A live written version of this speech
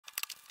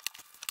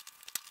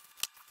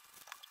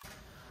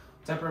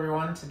What's up,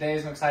 everyone? Today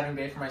is an exciting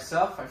day for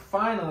myself. I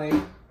finally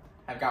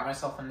have got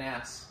myself a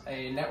NAS,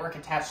 a network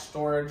attached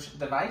storage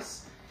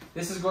device.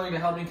 This is going to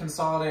help me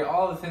consolidate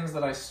all the things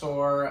that I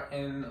store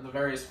in the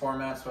various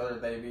formats, whether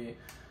they be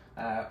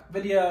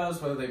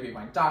videos, whether they be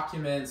my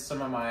documents,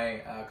 some of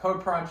my code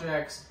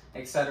projects,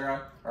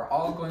 etc. are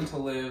all going to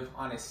live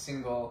on a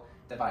single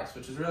device,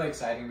 which is really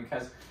exciting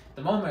because at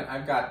the moment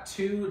I've got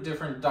two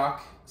different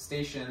dock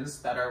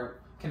stations that are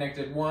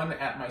connected, one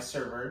at my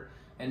server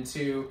and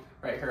two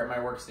right here at my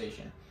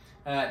workstation.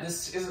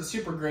 This isn't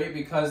super great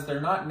because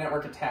they're not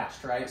network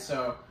attached, right?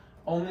 So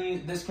only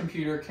this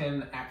computer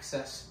can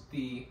access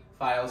the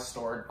files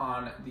stored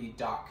on the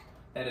dock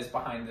that is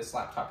behind this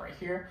laptop right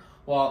here,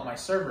 while my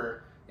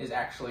server is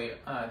actually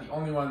the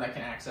only one that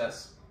can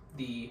access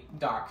the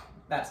dock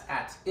that's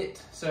at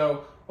it.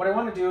 So what I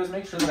want to do is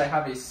make sure that I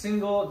have a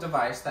single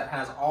device that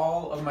has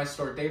all of my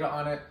stored data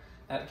on it,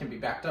 that can be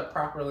backed up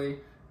properly.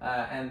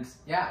 And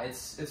yeah,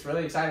 it's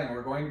really exciting.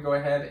 We're going to go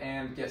ahead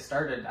and get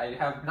started. I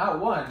have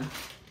not one,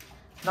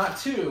 not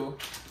two,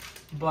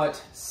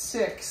 but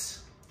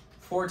 6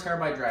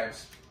 4-terabyte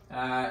drives.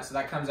 So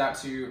that comes out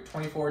to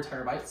 24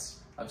 terabytes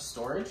of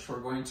storage.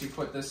 We're going to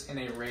put this in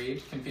a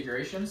RAID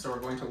configuration, so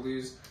we're going to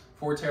lose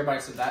 4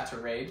 terabytes of that to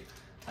RAID.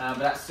 But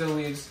that still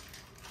leaves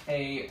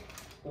a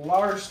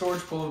large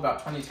storage pool of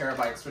about 20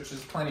 terabytes, which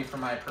is plenty for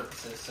my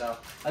purposes. So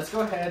let's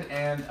go ahead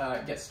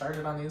and get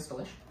started on the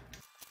installation.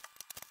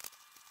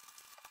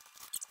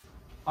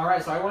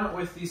 Alright, so I went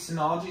with the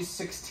Synology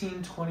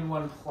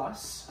 1621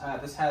 Plus.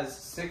 This has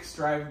 6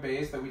 drive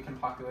bays that we can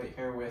populate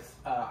here with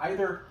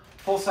either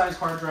full-size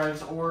hard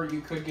drives, or you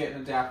could get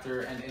an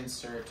adapter and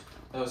insert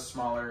those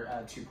smaller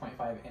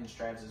 2.5-inch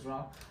drives as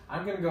well.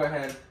 I'm going to go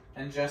ahead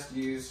and just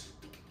use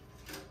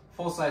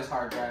full-size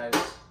hard drives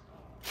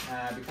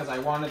because I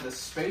wanted the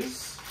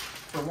space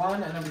for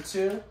one, and number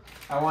two,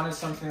 I wanted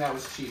something that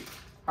was cheap.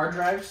 Hard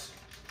drives,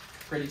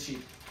 pretty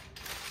cheap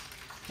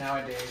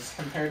nowadays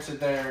compared to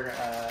their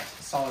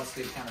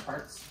solid-state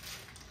counterparts.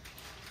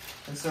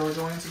 And so we're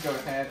going to go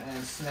ahead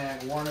and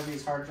snag one of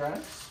these hard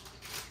drives.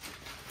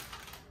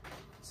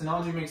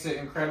 Synology makes it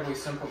incredibly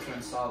simple to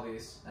install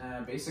these.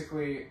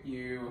 Basically,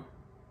 you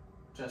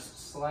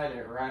just slide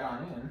it right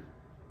on in.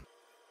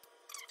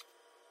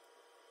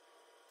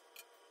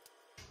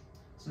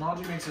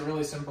 Synology makes it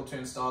really simple to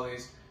install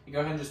these. You go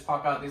ahead and just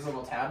pop out these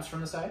little tabs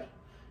from the side,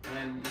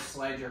 and you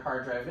slide your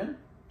hard drive in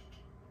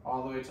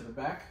all the way to the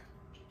back.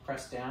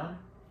 Press down.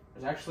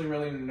 There's actually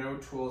really no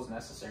tools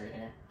necessary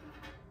here.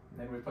 And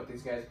then we put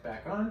these guys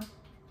back on,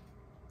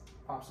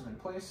 pops them in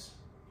place.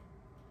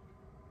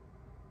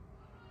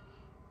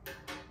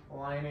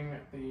 Lining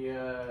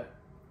the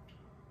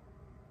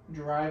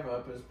drive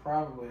up is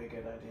probably a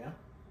good idea.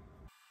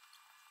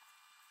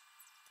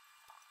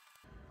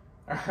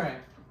 Alright,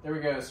 there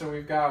we go. So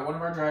we've got one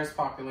of our drives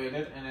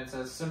populated, and it's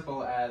as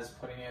simple as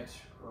putting it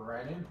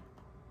right in.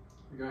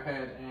 We go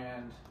ahead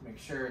and make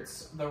sure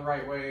it's the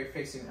right way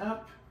facing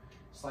up.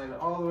 Slide it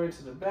all the way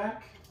to the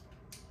back.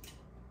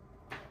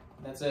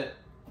 That's it.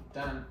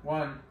 Done.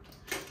 1.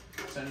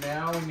 So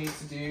now we need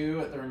to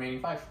do the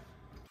remaining 5.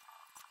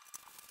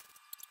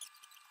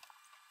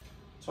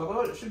 So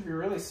although it should be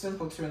really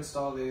simple to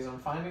install these, I'm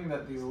finding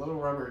that these little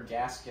rubber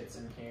gaskets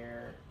in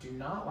here do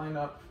not line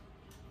up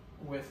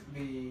with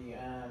the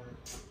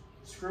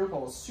screw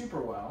holes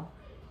super well.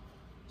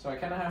 So I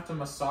kind of have to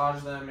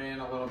massage them in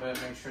a little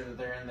bit, make sure that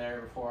they're in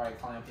there before I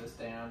clamp this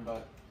down,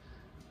 but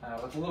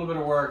with a little bit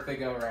of work, they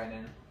go right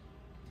in.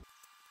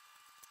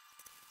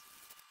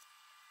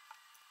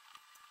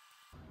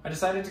 I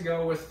decided to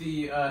go with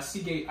the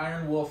Seagate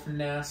Iron Wolf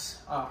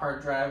NAS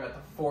hard drive at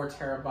the 4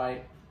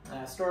 terabyte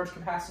storage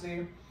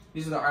capacity.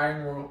 These are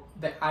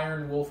the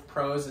Iron Wolf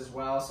Pros as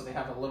well, so they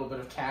have a little bit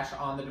of cache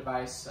on the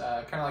device,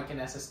 kind of like an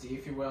SSD,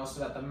 if you will, so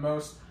that the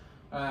most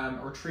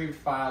retrieved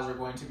files are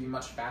going to be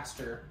much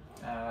faster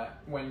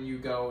when you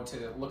go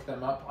to look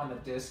them up on the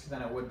disk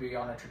than it would be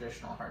on a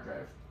traditional hard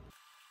drive.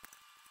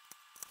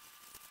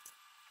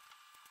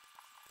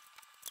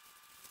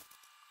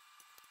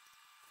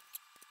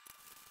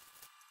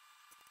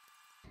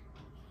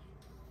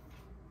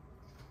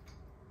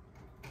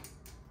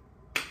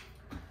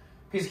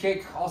 Piece of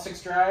cake, all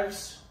 6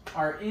 drives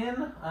are in.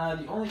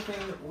 The only thing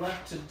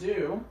left to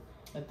do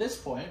at this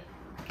point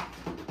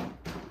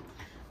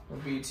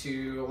would be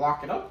to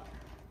lock it up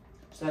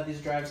so that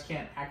these drives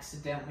can't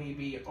accidentally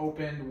be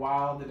opened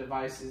while the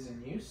device is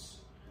in use.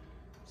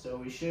 So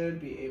we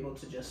should be able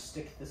to just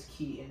stick this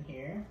key in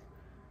here.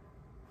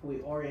 If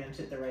we orient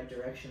it the right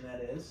direction,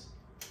 that is.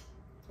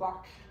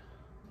 Lock.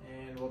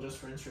 And we'll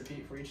just rinse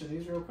repeat for each of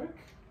these real quick.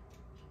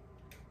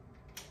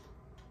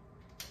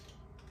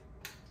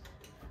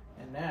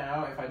 And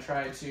now, if I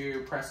try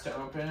to press to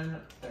open,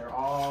 they're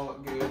all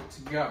good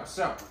to go.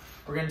 So,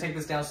 we're going to take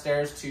this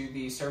downstairs to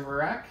the server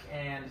rack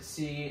and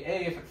see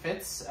A, if it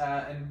fits,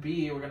 and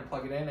B, we're going to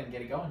plug it in and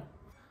get it going.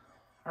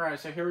 Alright,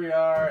 so here we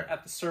are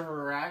at the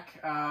server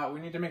rack. We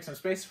need to make some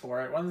space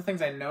for it. One of the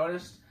things I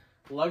noticed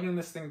lugging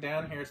this thing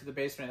down here to the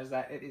basement is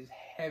that it is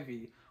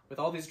heavy. With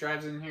all these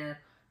drives in here,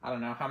 I don't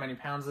know how many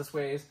pounds this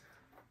weighs.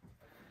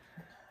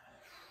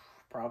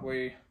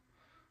 probably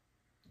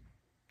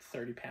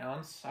 30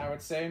 pounds, I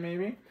would say,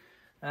 maybe.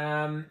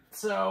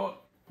 So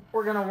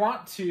we're gonna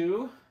want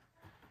to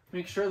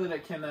make sure that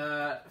it can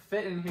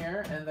fit in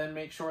here, and then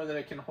make sure that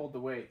it can hold the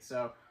weight.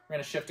 So we're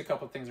gonna shift a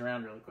couple things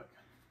around really quick.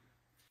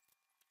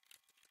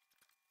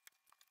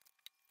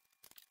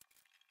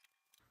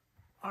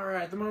 All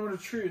right, the moment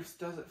of truth.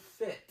 Does it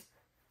fit?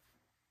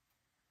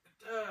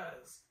 It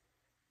does.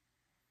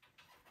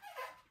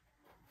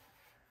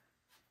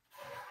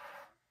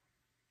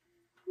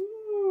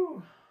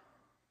 Woo.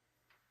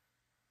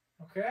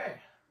 Okay.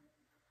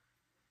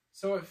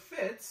 So it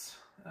fits.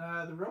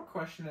 The real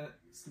question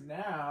is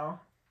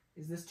now,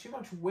 is this too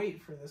much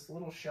weight for this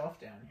little shelf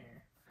down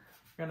here?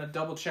 I'm gonna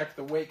double check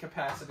the weight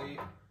capacity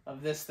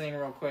of this thing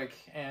real quick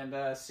and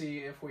see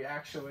if we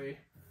actually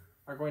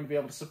are going to be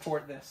able to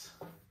support this.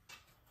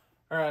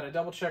 All right, I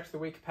double checked the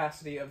weight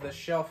capacity of this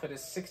shelf. It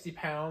is 60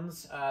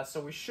 pounds,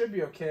 so we should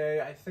be okay.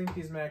 I think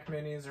these Mac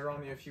Minis are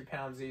only a few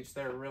pounds each.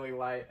 They're really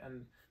light,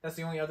 and that's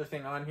the only other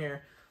thing on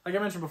here. Like I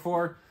mentioned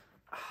before,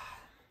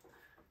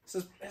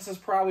 this is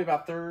probably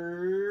about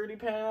 30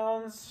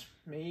 pounds,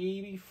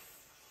 maybe.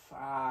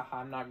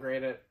 I'm not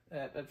great at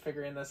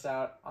figuring this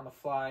out on the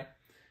fly,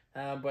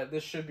 but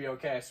this should be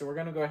okay. So we're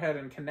gonna go ahead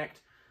and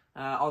connect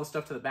all the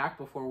stuff to the back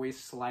before we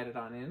slide it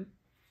on in.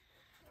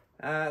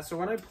 So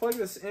when I plug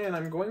this in,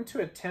 I'm going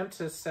to attempt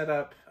to set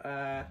up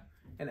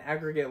an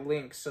aggregate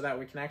link so that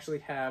we can actually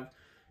have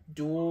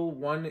dual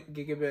 1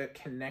 gigabit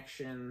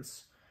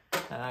connections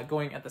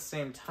going at the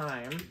same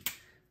time.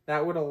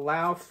 That would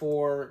allow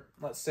for,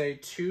 let's say,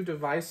 2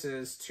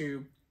 devices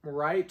to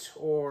write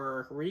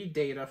or read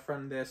data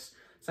from this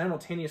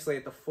simultaneously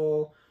at the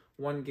full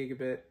 1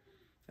 gigabit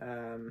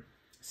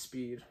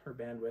speed or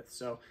bandwidth.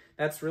 So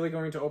that's really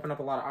going to open up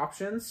a lot of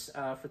options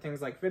for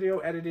things like video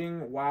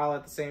editing, while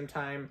at the same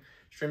time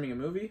streaming a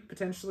movie,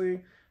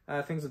 potentially,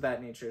 things of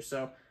that nature.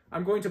 So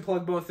I'm going to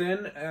plug both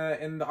in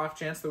the off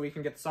chance that we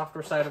can get the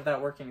software side of that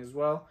working as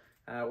well.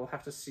 We'll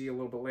have to see a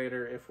little bit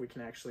later if we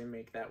can actually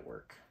make that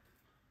work.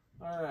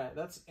 All right,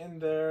 that's in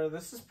there.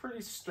 This is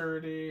pretty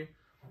sturdy.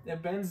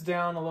 It bends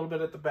down a little bit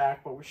at the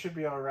back, but we should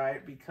be all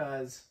right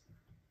because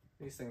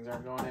these things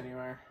aren't going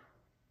anywhere.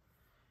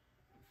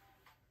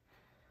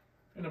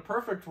 In a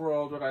perfect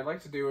world, what I'd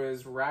like to do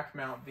is rack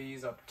mount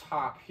these up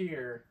top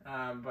here,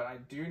 but I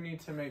do need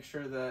to make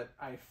sure that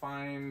I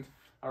find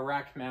a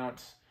rack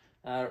mount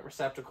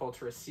receptacle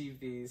to receive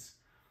these,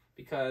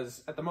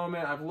 because at the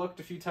moment I've looked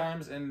a few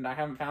times and I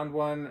haven't found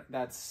one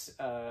that's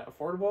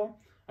affordable.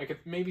 I could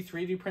maybe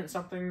 3D print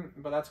something,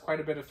 but that's quite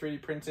a bit of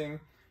 3D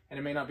printing and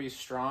it may not be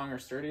strong or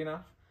sturdy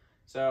enough.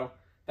 So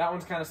that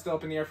one's kind of still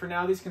up in the air for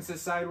now. These can sit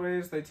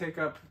sideways. They take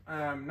up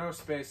no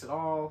space at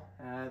all.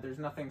 There's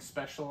nothing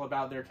special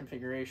about their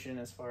configuration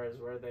as far as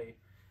where they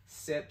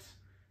sit.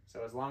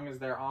 So as long as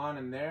they're on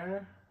and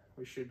there,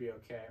 we should be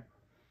okay.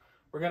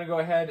 We're gonna go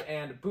ahead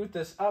and boot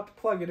this up,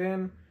 plug it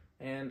in,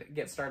 and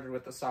get started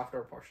with the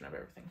software portion of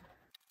everything.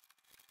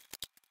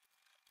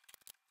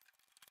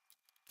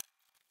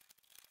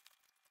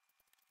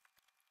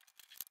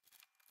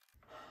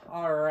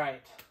 All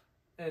right,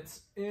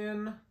 it's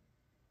in.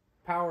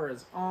 Power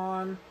is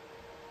on.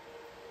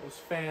 Those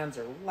fans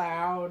are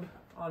loud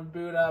on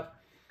boot up.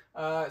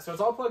 So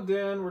it's all plugged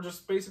in. We're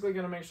just basically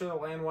going to make sure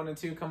that LAN 1 and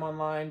 2 come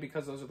online,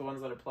 because those are the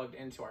ones that are plugged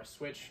into our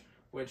switch,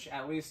 which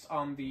at least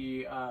on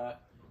the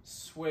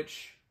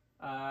switch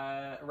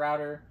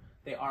router,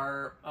 they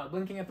are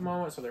blinking at the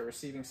moment, so they're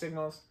receiving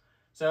signals.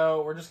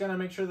 So we're just going to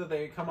make sure that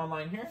they come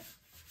online here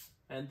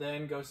and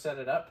then go set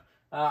it up.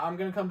 I'm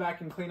going to come back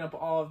and clean up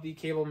all of the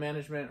cable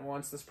management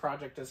once this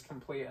project is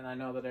complete and I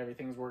know that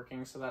everything's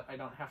working, so that I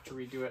don't have to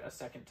redo it a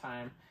second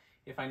time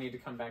if I need to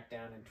come back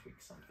down and tweak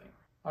something.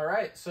 All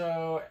right,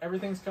 so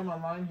everything's come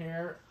online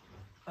here.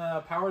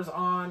 Power's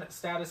on,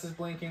 status is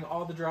blinking,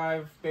 all the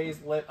drive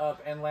bays lit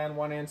up, and LAN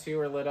 1 and 2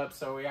 are lit up,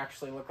 so we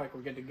actually look like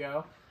we're good to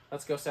go.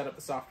 Let's go set up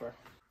the software.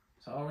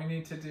 So all we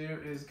need to do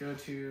is go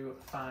to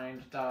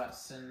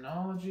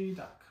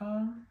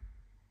find.synology.com.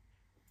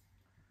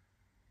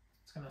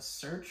 It's going to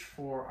search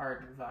for our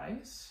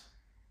device,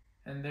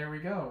 and there we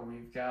go.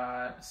 We've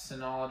got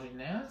Synology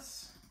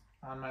NAS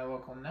on my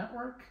local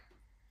network.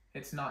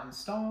 It's not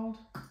installed.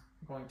 I'm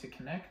going to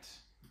connect.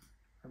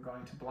 We're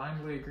going to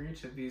blindly agree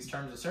to these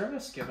terms of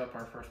service, give up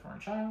our firstborn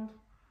child,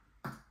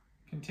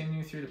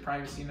 continue through the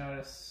privacy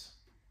notice,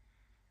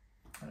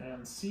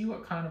 and see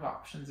what kind of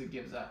options it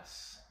gives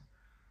us.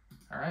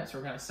 All right, so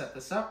we're going to set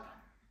this up.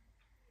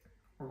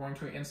 We're going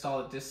to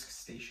install a disk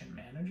station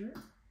manager.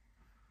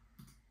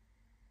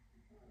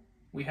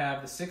 We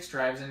have the 6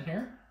 drives in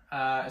here.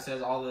 It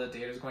says all the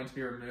data is going to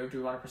be removed.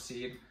 We want to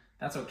proceed.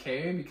 That's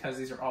okay, because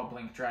these are all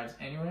blink drives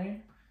anyway,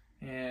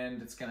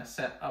 and it's going to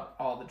set up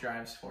all the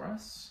drives for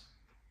us.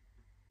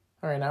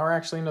 All right, now we're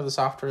actually into the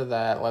software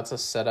that lets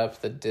us set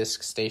up the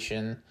disk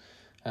station.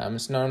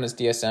 It's known as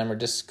DSM, or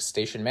Disk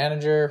Station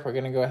Manager. We're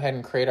going to go ahead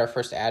and create our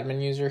first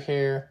admin user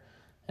here.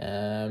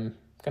 I'm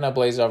going to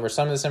blaze over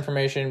some of this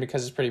information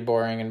because it's pretty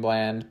boring and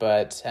bland,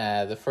 but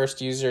the first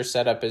user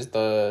setup is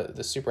the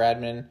super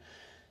admin.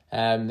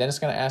 Then it's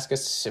going to ask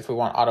us if we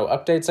want auto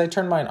updates. I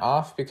turned mine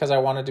off because I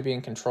wanted to be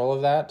in control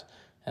of that,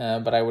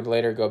 but I would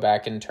later go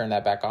back and turn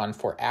that back on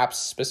for apps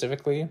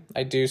specifically.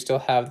 I do still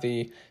have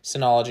the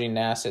Synology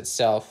NAS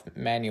itself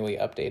manually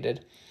updated.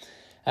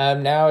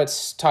 Now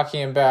it's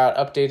talking about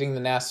updating the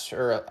NAS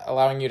or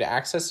allowing you to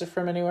access it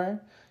from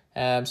anywhere.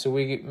 So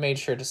we made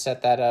sure to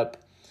set that up.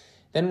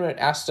 Then it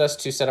asked us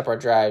to set up our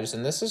drives,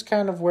 and this is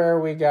kind of where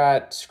we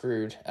got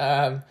screwed.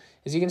 As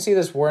you can see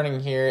this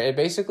warning here, it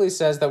basically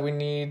says that we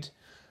need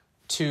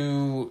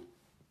to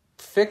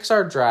fix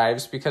our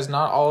drives because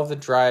not all of the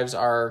drives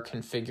are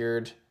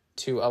configured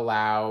to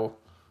allow,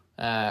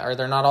 or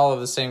they're not all of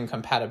the same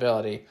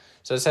compatibility.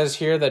 So it says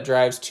here that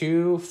drives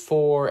 2,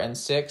 4, and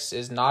 6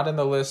 is not in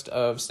the list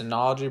of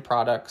Synology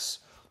products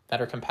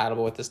that are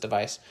compatible with this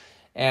device.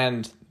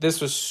 And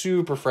this was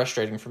super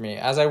frustrating for me.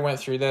 As I went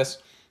through this,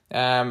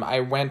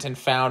 I went and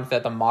found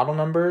that the model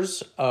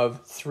numbers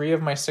of 3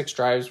 of my 6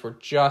 drives were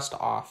just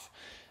off.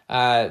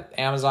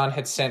 Amazon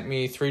had sent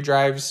me 3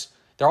 drives.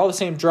 They're all the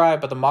same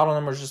drive, but the model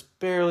number is just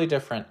barely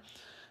different.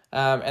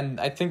 And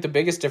I think the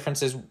biggest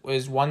difference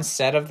is one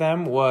set of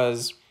them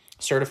was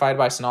certified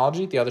by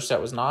Synology. The other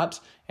set was not.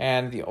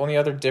 And the only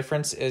other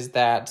difference is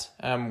that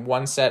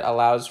one set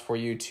allows for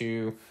you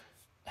to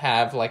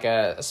have like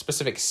a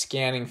specific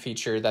scanning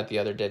feature that the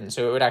other didn't.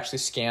 So it would actually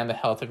scan the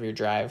health of your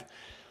drive.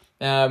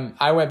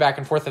 I went back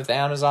and forth with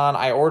Amazon.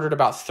 I ordered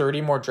about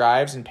 30 more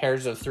drives in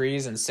pairs of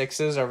 3s and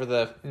 6s over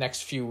the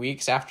next few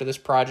weeks after this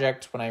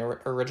project when I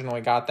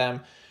originally got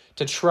them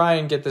to try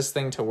and get this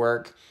thing to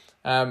work.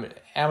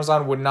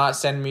 Amazon would not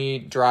send me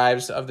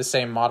drives of the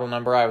same model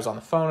number. I was on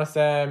the phone with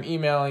them,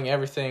 emailing,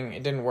 everything.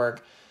 It didn't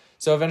work.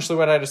 So eventually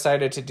what I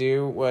decided to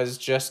do was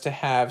just to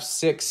have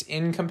 6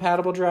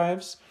 incompatible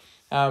drives.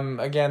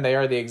 Again, they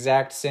are the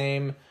exact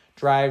same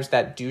drives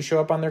that do show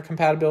up on their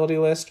compatibility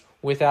list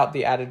without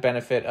the added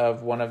benefit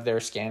of one of their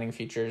scanning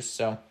features.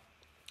 So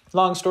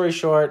long story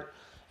short,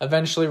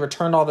 eventually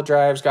returned all the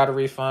drives, got a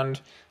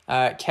refund,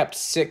 kept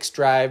 6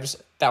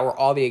 drives that were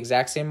all the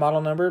exact same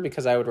model number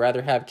because I would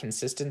rather have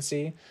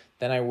consistency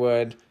than I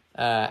would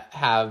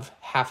have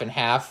half and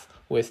half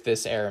with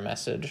this error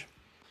message.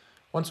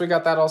 Once we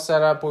got that all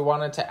set up, we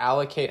wanted to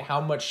allocate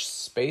how much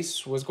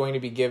space was going to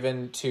be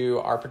given to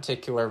our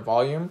particular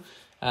volume.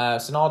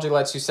 Synology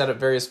lets you set up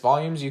various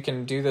volumes. You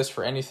can do this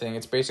for anything.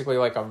 It's basically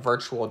like a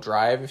virtual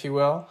drive, if you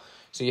will.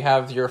 So you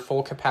have your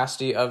full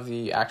capacity of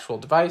the actual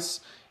device,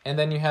 and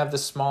then you have the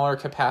smaller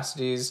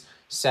capacities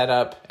set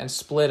up and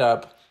split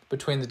up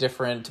between the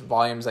different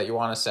volumes that you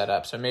want to set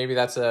up. So maybe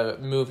that's a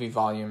movie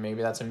volume,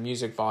 maybe that's a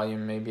music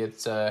volume, maybe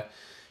it's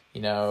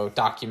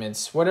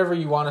documents, whatever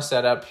you want to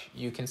set up,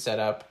 you can set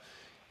up.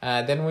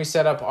 Then we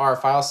set up our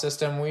file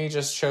system. We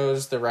just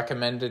chose the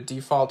recommended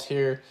default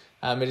here.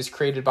 It is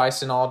created by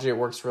Synology. It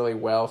works really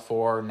well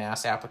for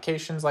NAS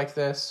applications like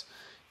this.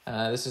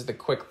 This is the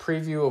quick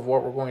preview of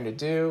what we're going to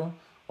do.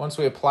 Once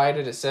we applied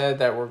it, it said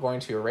that we're going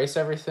to erase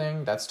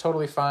everything. That's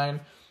totally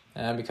fine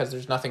because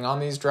there's nothing on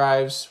these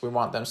drives. We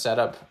want them set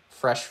up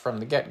fresh from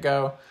the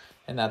get-go,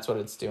 and that's what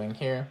it's doing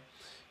here.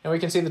 And we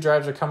can see the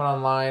drives are coming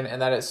online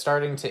and that it's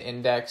starting to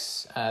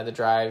index the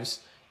drives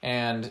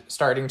and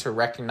starting to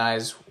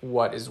recognize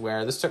what is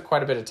where. This took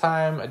quite a bit of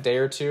time, a day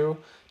or two,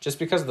 just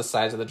because of the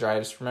size of the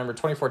drives. Remember,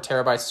 24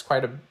 terabytes is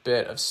quite a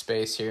bit of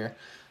space here.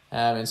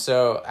 And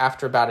so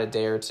after about a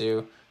day or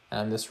two,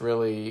 this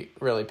really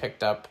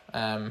picked up.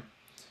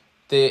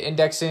 The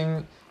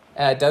indexing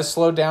does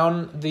slow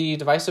down the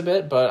device a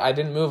bit, but I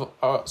didn't move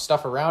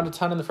stuff around a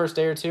ton in the first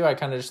day or two. I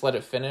kind of just let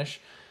it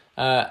finish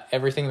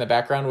everything in the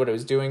background, what it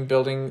was doing,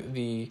 building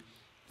the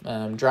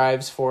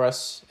drives for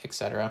us,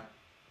 etc.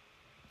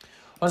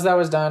 Once that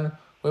was done,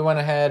 we went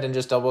ahead and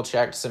just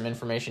double-checked some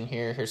information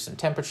here. Here's some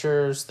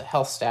temperatures, the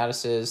health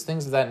statuses,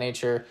 things of that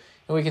nature.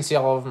 And we can see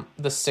all of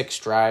the 6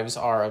 drives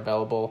are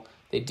available.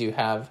 They do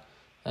have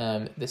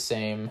the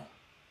same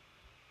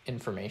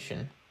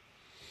information.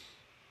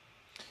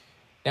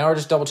 Now we're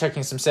just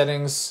double-checking some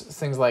settings,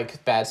 things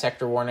like bad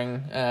sector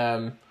warning,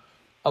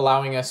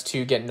 allowing us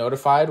to get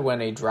notified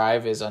when a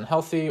drive is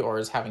unhealthy or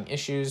is having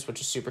issues,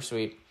 which is super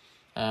sweet.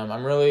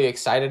 I'm really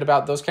excited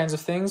about those kinds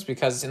of things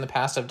because in the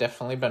past I've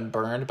definitely been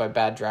burned by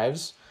bad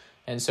drives.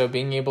 And so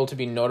being able to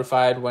be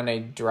notified when a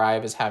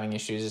drive is having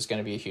issues is going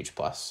to be a huge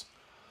plus.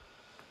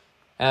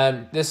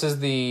 This is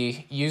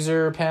the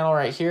user panel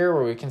right here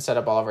where we can set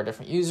up all of our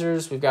different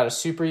users. We've got a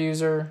super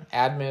user,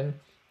 admin.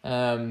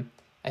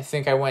 I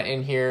think I went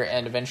in here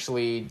and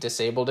eventually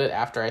disabled it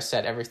after I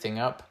set everything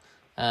up.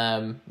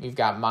 We've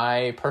got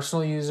my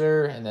personal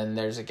user, and then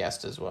there's a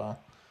guest as well.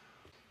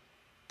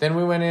 Then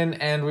we went in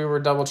and we were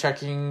double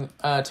checking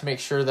to make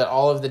sure that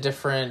all of the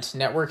different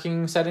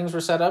networking settings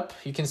were set up.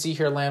 You can see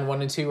here LAN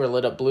 1 and 2 are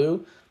lit up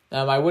blue.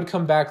 I would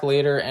come back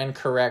later and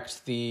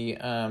correct the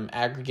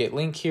aggregate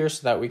link here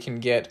so that we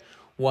can get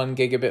 1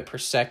 gigabit per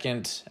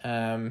second,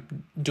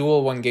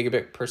 dual 1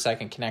 gigabit per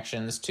second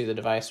connections to the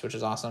device, which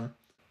is awesome.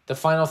 The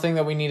final thing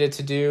that we needed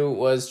to do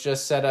was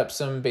just set up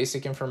some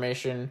basic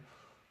information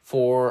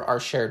for our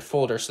shared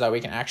folder so that we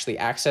can actually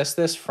access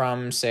this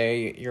from,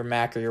 say, your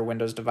Mac or your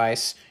Windows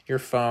device, your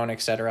phone,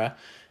 etc.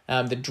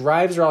 The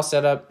drives are all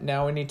set up.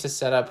 Now we need to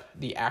set up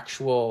the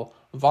actual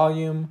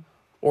volume,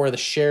 or the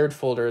shared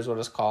folder is what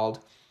it's called.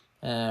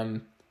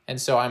 And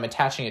so I'm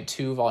attaching it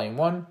to volume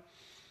 1.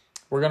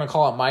 We're going to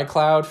call it My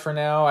Cloud for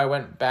now. I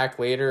went back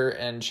later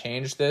and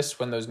changed this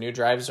when those new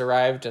drives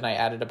arrived, and I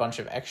added a bunch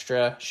of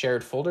extra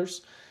shared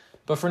folders.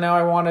 But for now,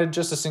 I wanted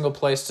just a single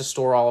place to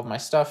store all of my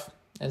stuff,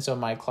 and so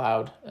My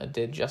Cloud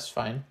did just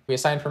fine. We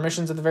assigned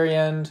permissions at the very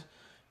end.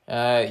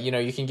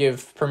 You can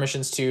give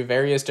permissions to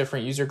various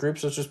different user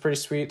groups, which was pretty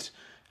sweet.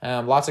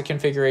 Lots of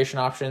configuration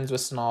options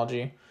with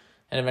Synology,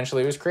 and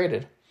eventually it was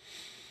created.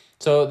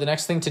 So the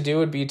next thing to do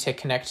would be to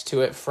connect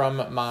to it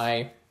from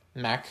my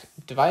Mac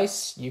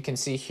device. You can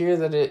see here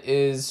that it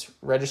is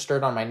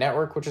registered on my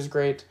network, which is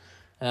great.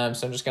 So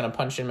I'm just going to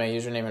punch in my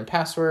username and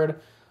password.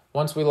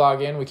 Once we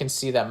log in, we can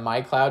see that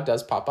My Cloud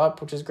does pop up,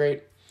 which is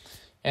great.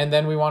 And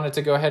then we wanted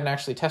to go ahead and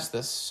actually test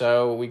this.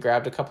 So we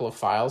grabbed a couple of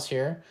files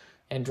here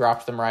and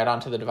dropped them right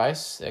onto the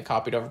device. It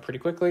copied over pretty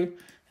quickly, and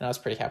I was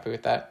pretty happy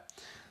with that.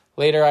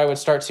 Later, I would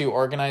start to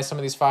organize some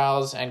of these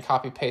files and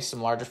copy paste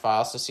some larger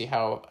files to see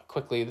how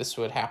quickly this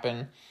would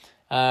happen.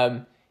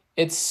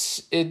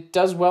 It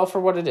does well for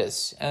what it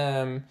is.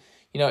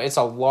 It's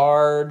a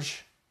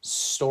large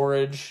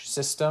storage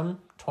system,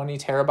 20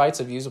 terabytes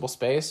of usable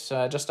space,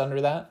 just under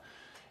that.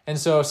 And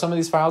so some of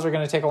these files are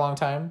going to take a long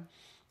time.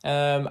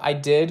 I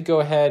did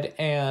go ahead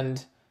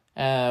and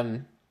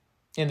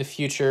in the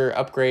future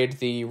upgrade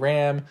the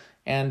RAM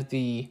and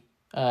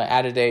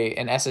added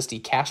an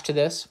SSD cache to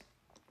this,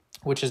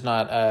 which is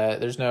not,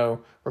 there's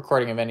no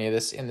recording of any of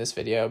this in this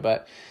video,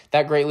 but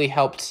that greatly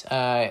helped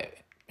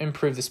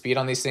improve the speed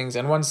on these things.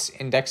 And once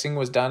indexing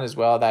was done as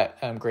well,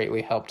 that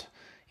greatly helped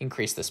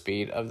increase the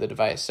speed of the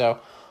device. So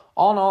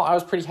all in all, I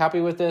was pretty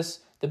happy with this.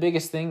 The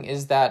biggest thing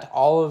is that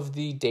all of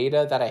the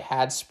data that I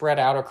had spread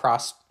out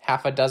across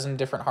half a dozen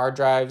different hard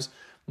drives,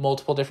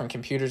 multiple different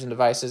computers and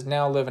devices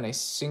now live in a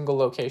single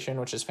location,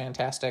 which is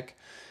fantastic.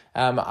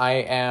 I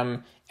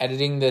am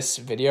editing this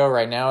video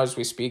right now as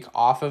we speak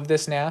off of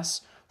this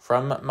NAS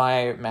from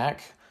my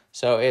Mac.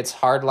 So it's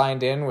hard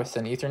lined in with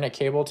an Ethernet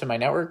cable to my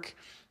network,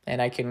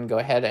 and I can go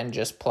ahead and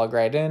just plug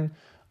right in,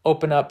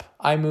 open up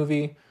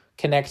iMovie,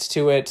 connect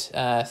to it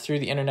through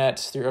the internet,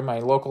 through my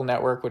local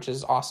network, which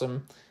is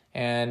awesome,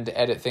 and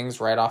edit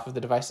things right off of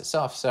the device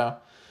itself. So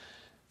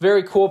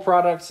very cool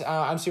product.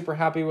 I'm super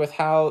happy with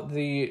how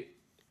the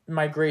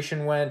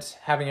migration went,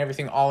 having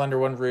everything all under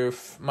one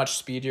roof, much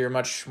speedier,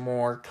 much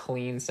more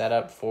clean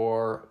setup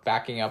for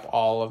backing up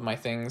all of my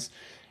things.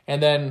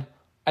 And then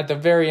at the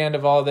very end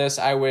of all this,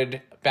 I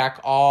would back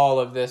all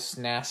of this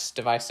NAS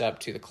device up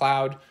to the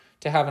cloud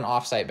to have an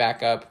offsite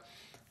backup,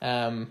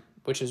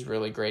 which is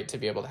really great to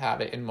be able to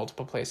have it in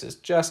multiple places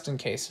just in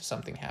case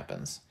something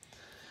happens.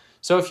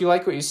 So if you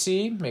like what you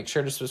see, make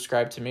sure to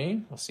subscribe to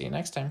me. We'll see you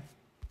next time.